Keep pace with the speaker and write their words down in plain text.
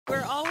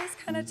We're always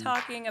kind of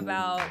talking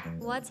about,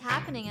 what's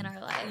happening in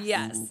our lives.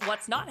 yes,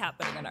 what's not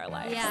happening in our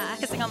lives. Yeah.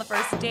 Kissing on the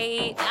first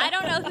date. I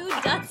don't know who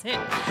does it.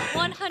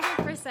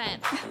 100%.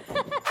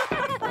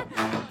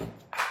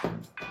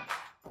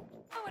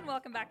 Oh, and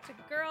welcome back to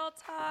Girl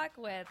Talk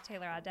with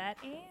Taylor Audette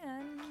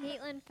and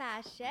Caitlin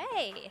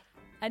Fache.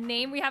 a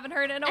name we haven't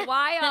heard in a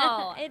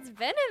while. It's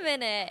been a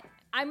minute.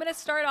 I'm going to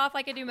start off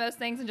like I do most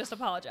things and just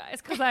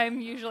apologize because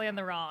I'm usually in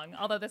the wrong.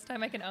 Although this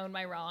time I can own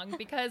my wrong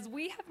because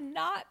we have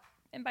not,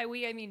 and by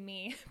we I mean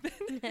me,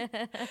 been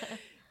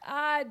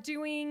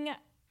doing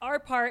our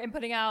part in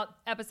putting out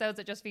episodes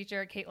that just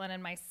feature Caitlin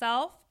and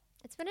myself.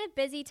 It's been a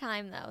busy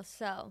time, though,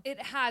 so.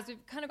 It has.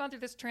 We've kind of gone through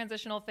this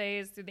transitional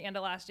phase through the end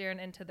of last year and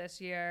into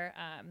this year.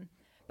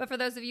 But for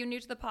those of you new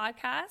to the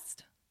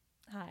podcast,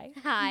 hi.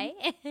 Hi.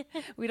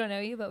 We don't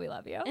know you, but we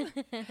love you.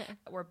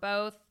 We're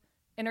both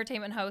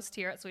entertainment hosts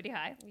here at Sweetie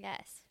High.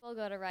 Yes. We'll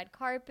go to red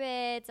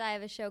carpets. I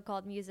have a show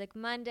called Music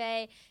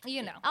Monday.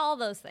 You know. All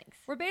those things.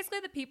 We're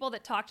basically the people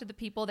that talk to the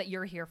people that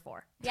you're here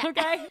for. Yeah.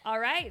 Okay? All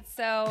right.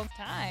 So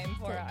time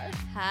for our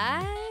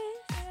Highs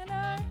and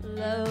our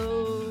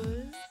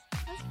lows.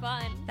 That's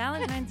fun.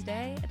 Valentine's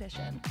Day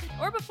edition.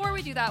 Or before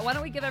we do that, why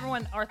don't we give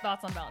everyone our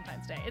thoughts on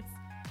Valentine's Day? It's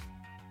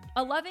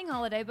a loving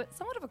holiday, but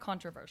somewhat of a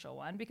controversial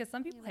one because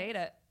some people hate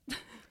it.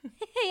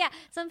 Yeah.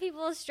 Some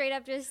people straight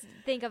up just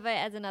think of it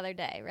as another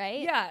day, right?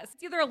 Yes.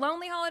 It's either a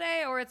lonely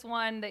holiday or it's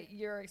one that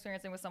you're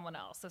experiencing with someone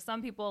else. So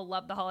some people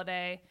love the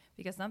holiday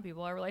because some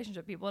people are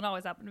relationship people and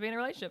always happen to be in a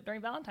relationship during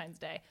Valentine's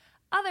Day.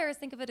 Others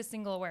think of it as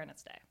Single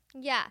Awareness Day.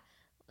 Yeah.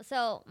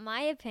 So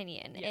my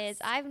opinion Yes.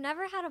 is I've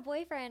never had a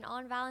boyfriend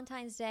on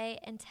Valentine's Day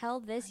until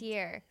this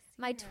year.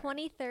 My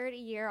 23rd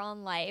year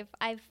on life.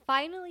 I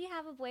finally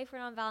have a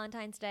boyfriend on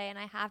Valentine's Day, and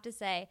I have to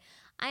say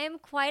I am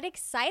quite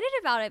excited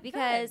about it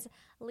because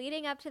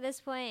leading up to this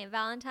point,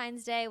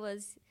 Valentine's Day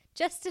was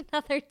just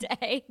another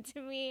day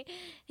to me,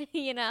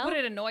 you know? Would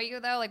it annoy you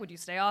though? Like, would you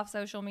stay off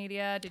social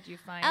media? Did you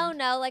find? Oh,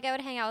 no. Like, I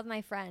would hang out with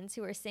my friends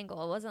who were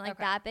single. It wasn't, like,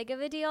 Okay. that big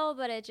of a deal,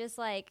 but it just,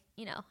 like,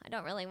 you know, I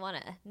don't really want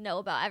to know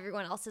about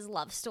everyone else's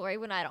love story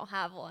when I don't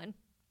have one.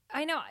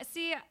 I know.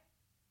 See,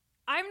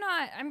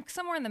 I'm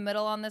somewhere in the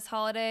middle on this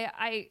holiday.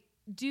 I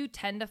do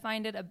tend to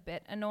find it a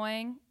bit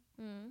annoying,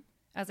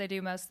 as I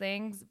do most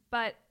things,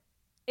 but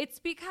it's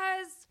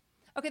because,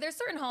 okay, there's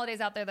certain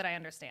holidays out there that I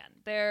understand.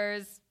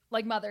 There's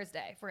like Mother's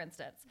Day, for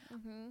instance.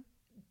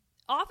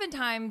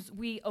 Oftentimes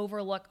we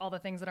overlook all the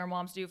things that our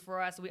moms do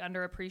for us. We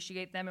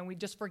underappreciate them and we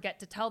just forget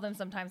to tell them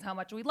sometimes how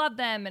much we love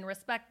them and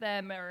respect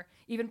them, or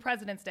even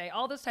President's Day.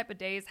 All those type of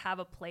days have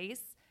a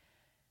place,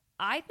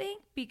 I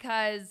think,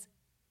 because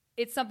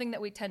it's something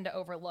that we tend to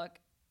overlook.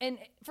 And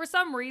for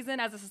some reason,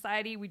 as a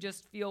society, we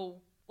just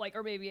feel like,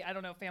 or maybe, I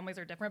don't know, families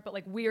are different, but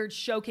like weird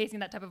showcasing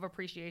that type of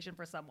appreciation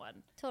for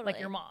someone. Totally. Like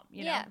your mom,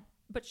 you Yeah. know?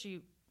 But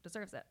she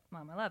deserves it.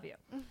 Mom, I love you.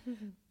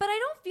 But I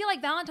don't feel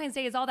like Valentine's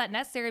Day is all that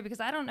necessary because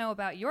I don't know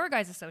about your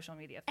guys' social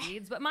media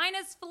feeds, but mine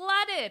is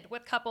flooded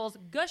with couples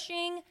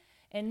gushing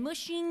and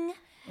mushing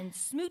and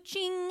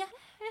smooching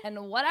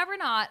and whatever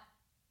not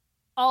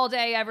all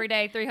day, every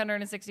day,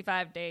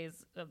 365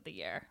 days of the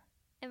year.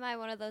 Am I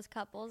one of those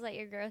couples that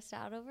you're grossed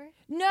out over?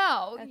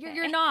 No, Okay.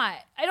 you're not.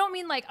 I don't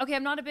mean like, okay,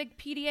 I'm not a big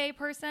PDA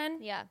person.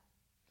 Yeah.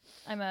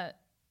 I'm a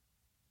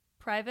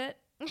private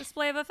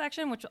display of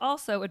affection, which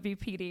also would be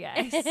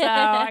PDA. So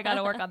I got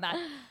to work on that.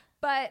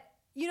 But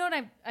you know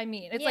what I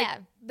mean? It's like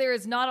there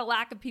is not a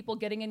lack of people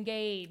getting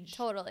engaged,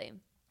 Totally.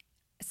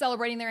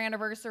 celebrating their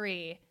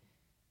anniversary,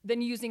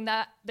 then using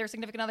that their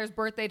significant other's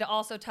birthday to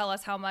also tell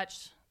us how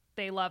much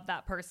they love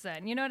that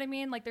person. You know what I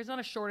mean? Like there's not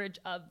a shortage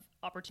of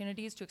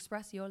opportunities to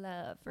express your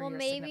love for your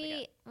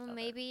significant other.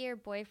 Maybe your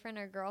boyfriend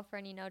or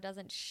girlfriend, you know,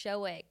 doesn't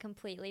show it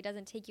completely,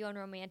 doesn't take you on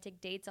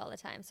romantic dates all the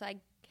time.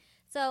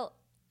 So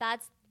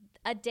that's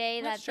a day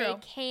That's that true. they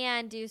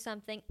can do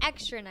something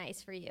extra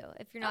nice for you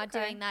if you're not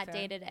Okay, doing that fair.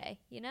 day to day,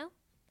 you know?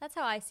 That's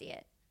how I see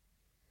it.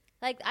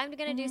 Like, I'm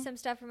going to do some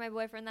stuff for my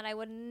boyfriend that I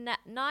would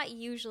not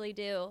usually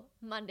do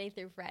Monday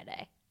through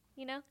Friday,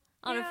 you know?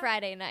 On a Yeah.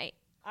 Friday night.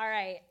 All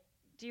right.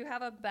 Do you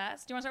have a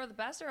best? Do you want to start with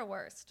the best or a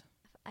worst?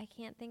 I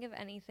can't think of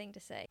anything to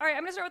say. All right,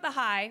 I'm going to start with the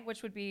high,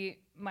 which would be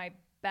my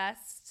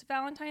best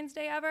Valentine's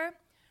Day ever.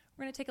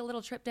 We're going to take a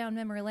little trip down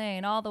memory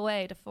lane all the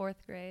way to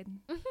 4th grade.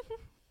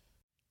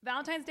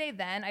 Valentine's Day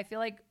then, I feel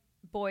like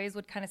boys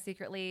would kind of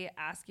secretly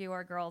ask you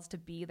or girls to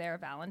be their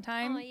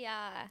Valentine. Oh,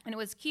 yeah. And it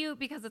was cute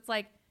because it's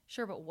like,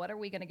 sure, but what are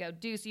we going to go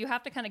do? So you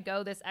have to kind of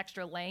go this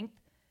extra length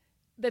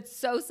that's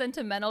so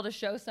sentimental to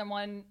show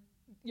someone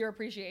your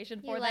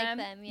appreciation for You like them.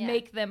 them, yeah.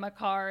 Make them a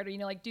card, or, you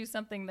know, like do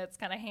something that's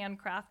kind of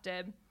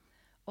handcrafted.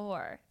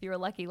 Or if you were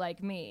lucky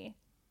like me,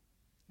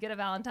 get a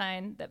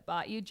Valentine that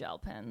bought you gel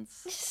pens.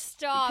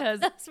 Stop. Because-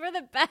 Those were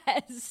the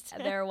best.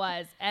 There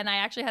was. And I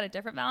actually had a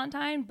different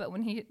Valentine, but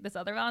when this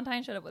other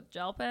Valentine showed up with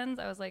gel pens,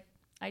 I was like,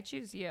 I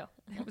choose you.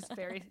 It was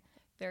very,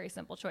 very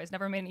simple choice.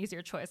 Never made an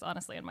easier choice,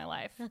 honestly, in my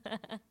life.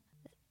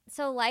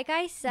 So like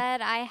I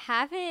said, I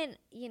haven't,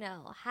 you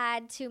know,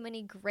 had too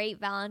many great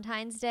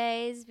Valentine's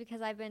Days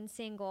because I've been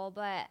single,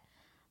 but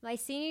My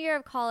senior year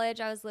of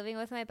college, I was living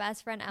with my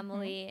best friend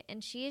Emily,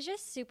 and she is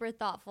just super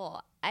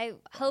thoughtful. I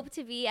hope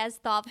to be as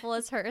thoughtful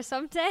as her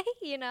someday,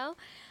 you know?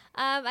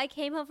 I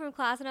came home from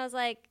class and I was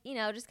like, you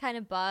know, just kind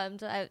of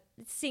bummed.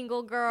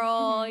 Single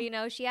girl, you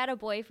know, she had a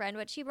boyfriend,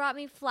 but she brought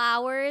me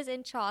flowers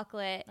and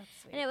chocolate.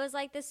 And it was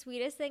like the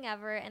sweetest thing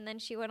ever. And then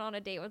she went on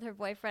a date with her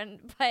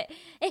boyfriend. But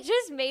it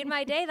just made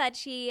my day that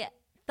she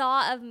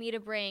thought of me to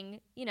bring,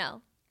 you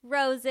know,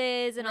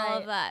 roses and all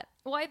of that.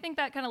 Well, I think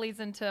that kind of leads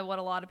into what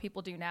a lot of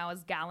people do now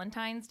is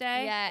Galentine's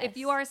Day. Yes. If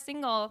you are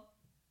single,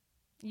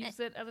 use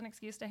it as an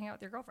excuse to hang out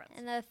with your girlfriends.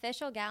 And the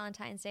official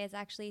Galentine's Day is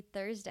actually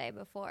Thursday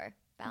before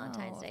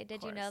Valentine's Day.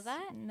 Did you know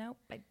that? Nope,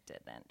 I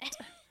didn't.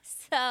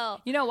 So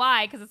you know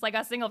why? Because it's like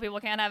us single people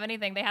can't have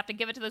anything. They have to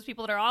give it to those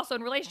people that are also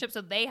in relationships,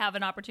 so they have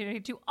an opportunity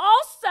to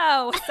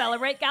also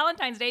celebrate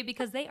Galentine's Day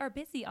because they are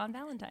busy on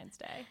Valentine's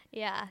Day.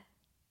 Yeah,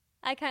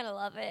 I kind of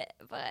love it,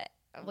 but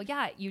well,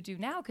 yeah, you do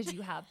now because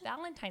you have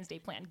Valentine's Day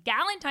planned.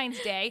 Galentine's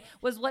Day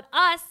was what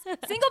us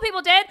single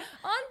people did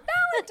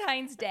on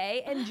Valentine's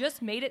Day and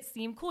just made it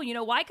seem cool. You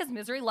know why? Because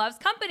misery loves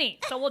company.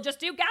 So we'll just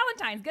do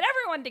Galentine's. Get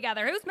everyone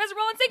together. Who's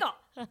miserable and single?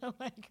 Oh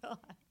my God.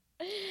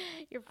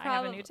 You're I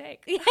have a new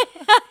take.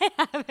 I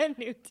have a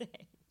new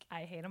take.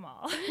 I hate them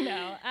all.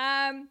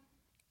 No.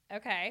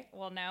 Okay.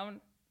 Well,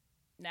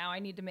 now I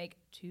need to make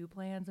 2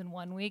 plans in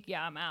 1 week.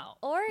 Yeah, I'm out.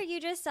 Or you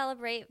just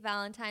celebrate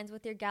Valentine's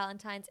with your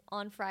Galentine's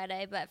on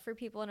Friday. But for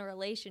people in a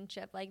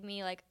relationship like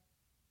me, like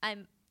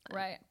I'm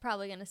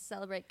probably going to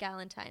celebrate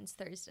Galentine's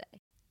Thursday.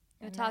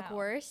 You want to talk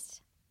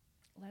worst?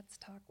 Let's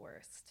talk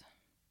worst.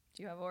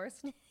 Do you have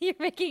worst? You're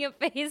making a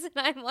face and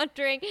I'm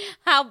wondering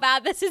how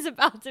bad this is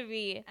about to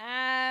be.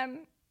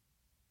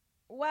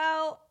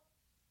 Well,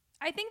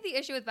 I think the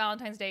issue with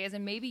Valentine's Day is,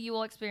 and maybe you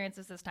will experience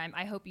this time,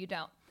 I hope you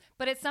don't,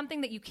 but it's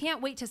something that you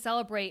can't wait to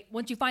celebrate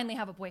once you finally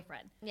have a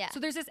boyfriend. Yeah. So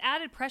there's this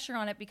added pressure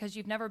on it because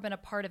you've never been a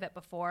part of it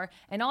before,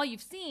 and all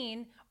you've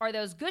seen are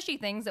those gushy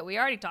things that we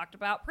already talked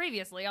about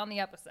previously on the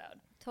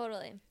episode.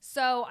 Totally.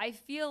 So I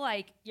feel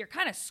like you're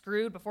kind of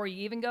screwed before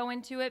you even go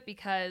into it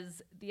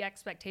because the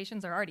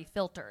expectations are already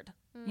filtered,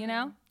 you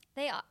know?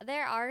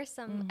 There are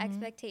some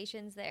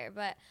expectations there,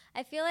 but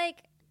I feel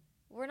like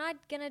we're not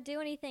going to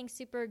do anything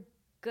super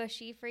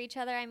gushy for each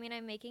other. I mean,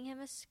 I'm making him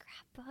a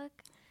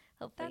scrapbook.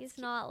 Hopefully he's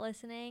not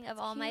listening of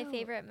all my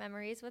favorite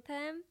memories with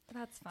him.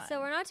 That's fine.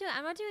 So I'm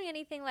not doing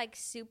anything like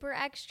super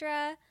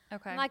extra.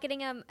 Okay. I'm not getting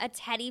him a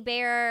teddy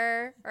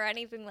bear or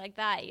anything like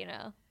that, you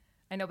know.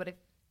 I know, but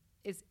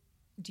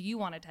do you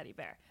want a teddy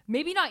bear?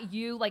 Maybe not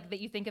you, like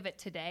that you think of it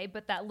today,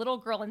 but that little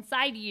girl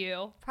inside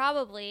you.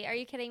 Probably. Are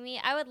you kidding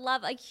me? I would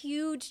love a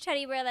huge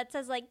teddy bear that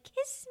says like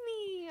 "kiss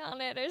me" on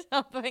it or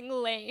something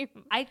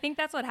lame. I think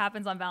that's what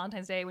happens on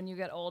Valentine's Day when you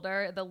get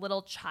older. The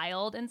little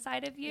child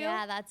inside of you,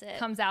 yeah, that's it,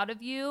 comes out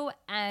of you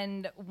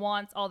and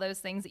wants all those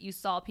things that you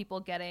saw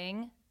people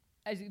getting,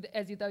 as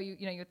you though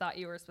you thought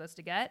you were supposed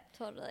to get.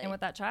 Totally. And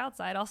with that child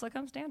side also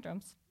comes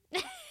tantrums.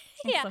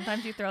 Yeah.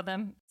 Sometimes you throw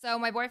them. So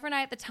my boyfriend and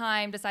I at the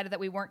time decided that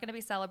we weren't going to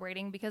be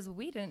celebrating because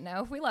we didn't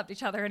know if we loved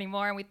each other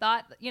anymore. And we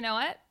thought, you know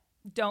what?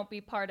 Don't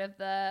be part of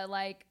the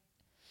like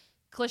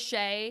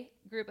cliche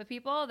group of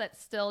people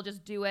that still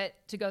just do it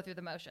to go through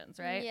the motions,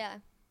 right? Yeah.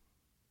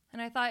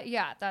 And I thought,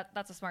 yeah,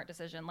 that's a smart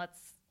decision.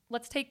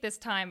 Let's take this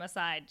time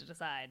aside to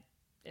decide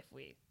if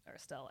we are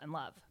still in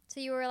love. So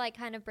you were like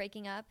kind of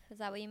breaking up? Is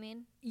that what you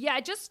mean? Yeah,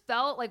 it just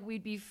felt like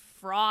we'd be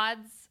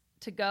frauds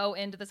to go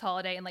into this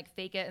holiday and like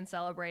fake it and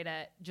celebrate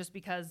it just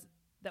because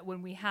that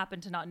when we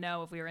happened to not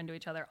know if we were into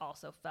each other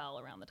also fell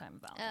around the time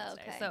of Valentine's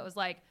Day. So it was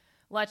like,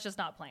 let's just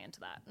not play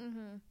into that.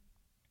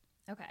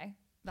 Mm-hmm. Okay.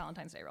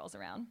 Valentine's Day rolls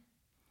around.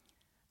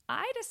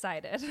 I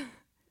decided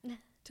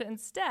to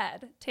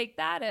instead take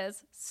that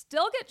as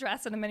still get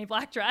dressed in a mini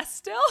black dress,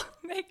 still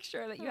make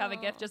sure that you have a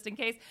gift just in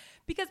case.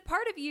 Because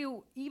part of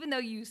you, even though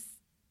you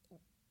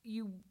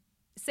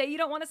say you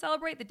don't want to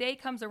celebrate, the day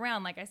comes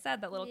around. Like I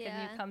said, that little kid in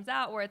you comes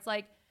out where it's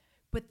like,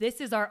 but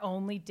this is our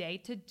only day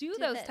to do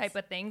those type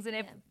of things. And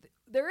if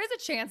there is a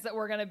chance that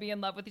we're going to be in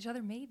love with each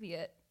other, maybe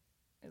it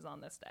is on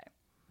this day.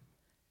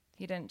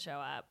 He didn't show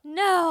up.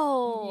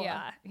 No.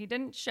 Yeah, he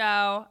didn't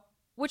show,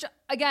 which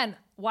again,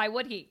 why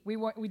would he? We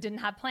didn't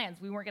have plans.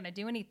 We weren't going to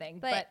do anything,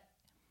 but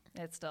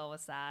it still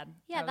was sad.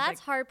 Yeah, that's like,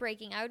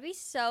 heartbreaking. I would be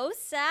so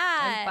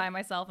sad. I was by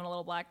myself in a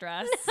little black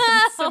dress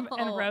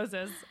and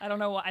roses. I don't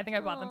know what. I think I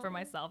bought them for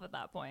myself at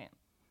that point.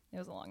 It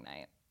was a long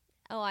night.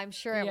 Oh, I'm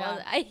sure it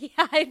was.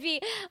 I'd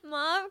be,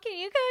 Mom, can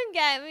you come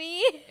get me?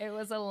 It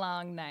was a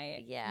long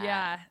night. Yeah.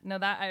 Yeah. No,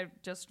 that I'm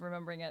just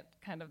remembering it,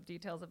 kind of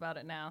details about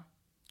it now.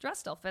 Dress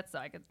still fits though.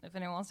 I could, if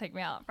anyone wants to take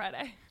me out on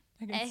Friday,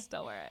 I can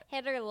still wear it.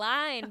 Hit her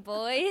line,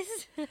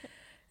 boys.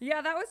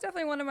 Yeah, that was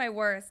definitely one of my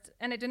worst,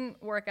 and it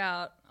didn't work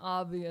out,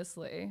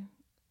 obviously.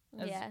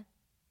 As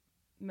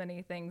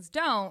many things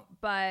don't,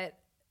 but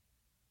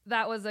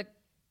that was a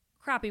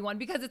crappy one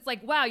because it's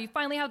like, wow, you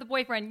finally have the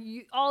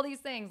boyfriend, all these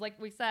things, like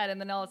we said,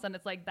 and then all of a sudden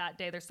it's like that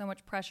day, there's so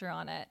much pressure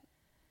on it.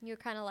 You're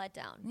kind of let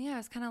down. Yeah, I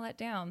was kind of let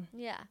down.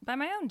 Yeah. By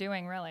my own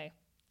doing, really.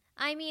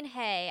 I mean,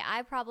 hey,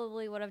 I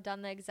probably would have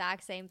done the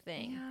exact same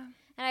thing. Yeah.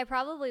 And I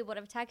probably would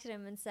have texted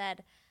him and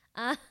said,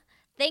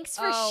 Thanks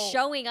for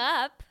showing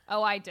up.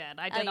 Oh, I did.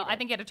 I did. you I did.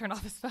 think he had to turn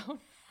off his phone.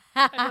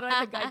 And then I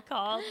think I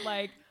called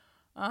like,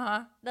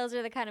 Those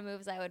are the kind of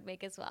moves I would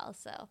make as well.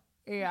 So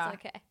yeah. it's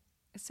okay.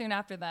 Soon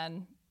after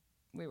then,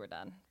 we were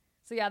done.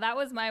 So yeah, that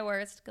was my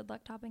worst. Good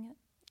luck topping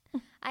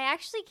it. I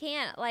actually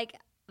can't. Like,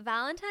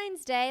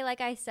 Valentine's Day,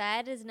 like I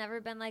said, has never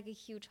been like a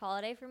huge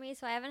holiday for me.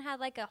 So I haven't had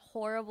like a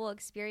horrible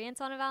experience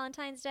on a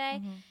Valentine's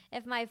Day.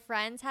 If my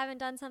friends haven't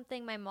done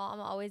something, my mom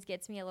always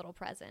gets me a little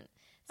present.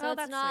 So it's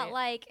that's not sweet.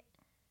 like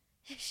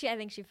I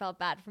think she felt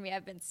bad for me.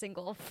 I've been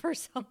single for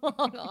so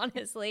long,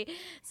 honestly.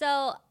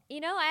 So,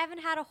 I haven't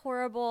had a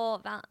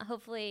horrible,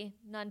 hopefully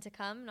none to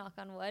come, knock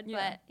on wood.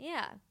 Yeah. But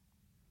yeah,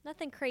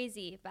 nothing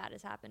crazy bad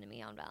has happened to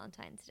me on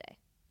Valentine's Day.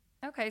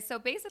 Okay, so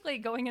basically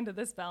going into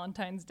this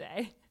Valentine's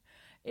Day,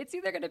 it's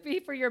either going to be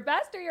for your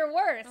best or your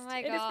worst. Oh my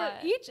It is God.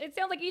 for each. It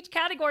sounds like each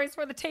category is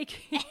for the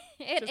taking.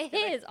 It Just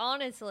kidding. is,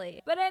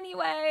 honestly. But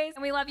anyways,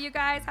 we love you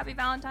guys. Happy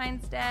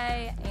Valentine's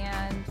Day,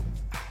 and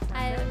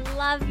I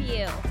love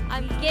you.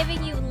 I'm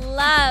giving you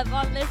love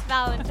on this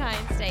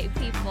Valentine's Day,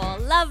 people.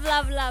 Love,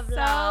 love, love, so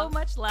love.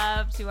 much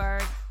love to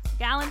our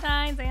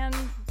Galentines and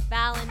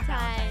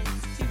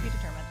Valentine's. to be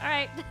determined. All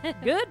right,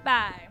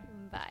 goodbye.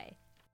 Bye.